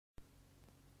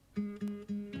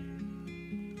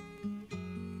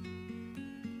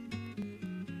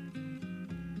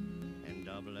In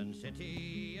Dublin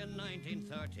City in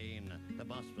 1913, the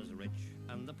boss was rich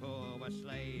and the poor were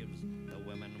slaves, the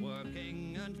women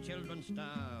working and children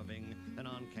starving. Then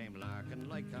on came Larkin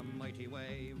like a mighty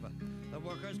wave. The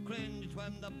workers cringed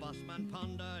when the boss man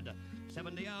pondered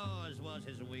 70 hours was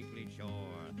his weekly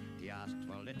chore. He asked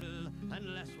for little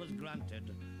and less was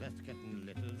granted, less getting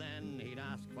little then he'd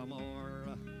ask for more.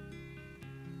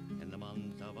 In the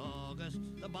month of August,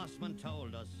 the bossman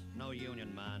told us no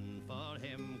union man for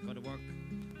him could work.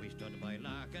 We stood by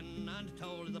Larkin and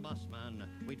told the bossman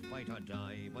we'd fight or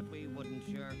die, but we wouldn't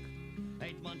shirk.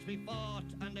 8 months we fought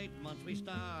and 8 months we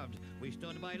starved. We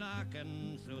stood by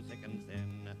Larkin through thick and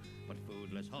thin. But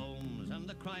foodless homes and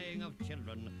the crying of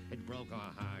children, it broke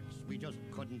our hearts, we just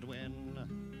couldn't win.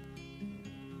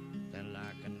 Then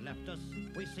Larkin left us,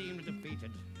 we seemed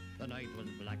defeated. The night was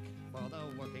black for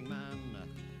the working man.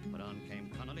 But on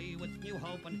came Connolly with new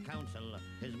hope and counsel.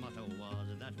 His motto was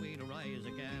that we'd rise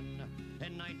again.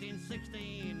 In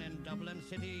 1916 in Dublin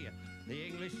City, the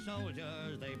English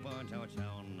soldiers, they burnt our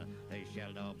town. They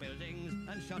shelled our buildings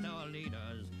and shot our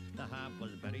leaders. The harp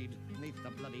was buried neath the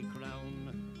bloody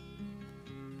crown.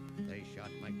 They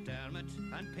shot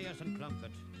McDermott and Pearson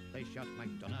Plunkett. They shot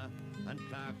MacDonough and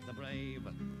Clark the Brave.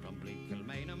 From bleak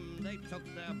Kilmainham they took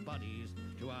their bodies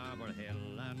to Arbor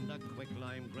Hill and a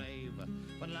quicklime grave.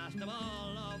 But last of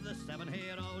all of the 7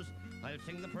 heroes, I'll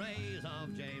sing the praise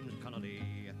of James Connolly.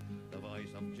 The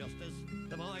voice of justice,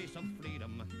 the voice of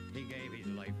freedom,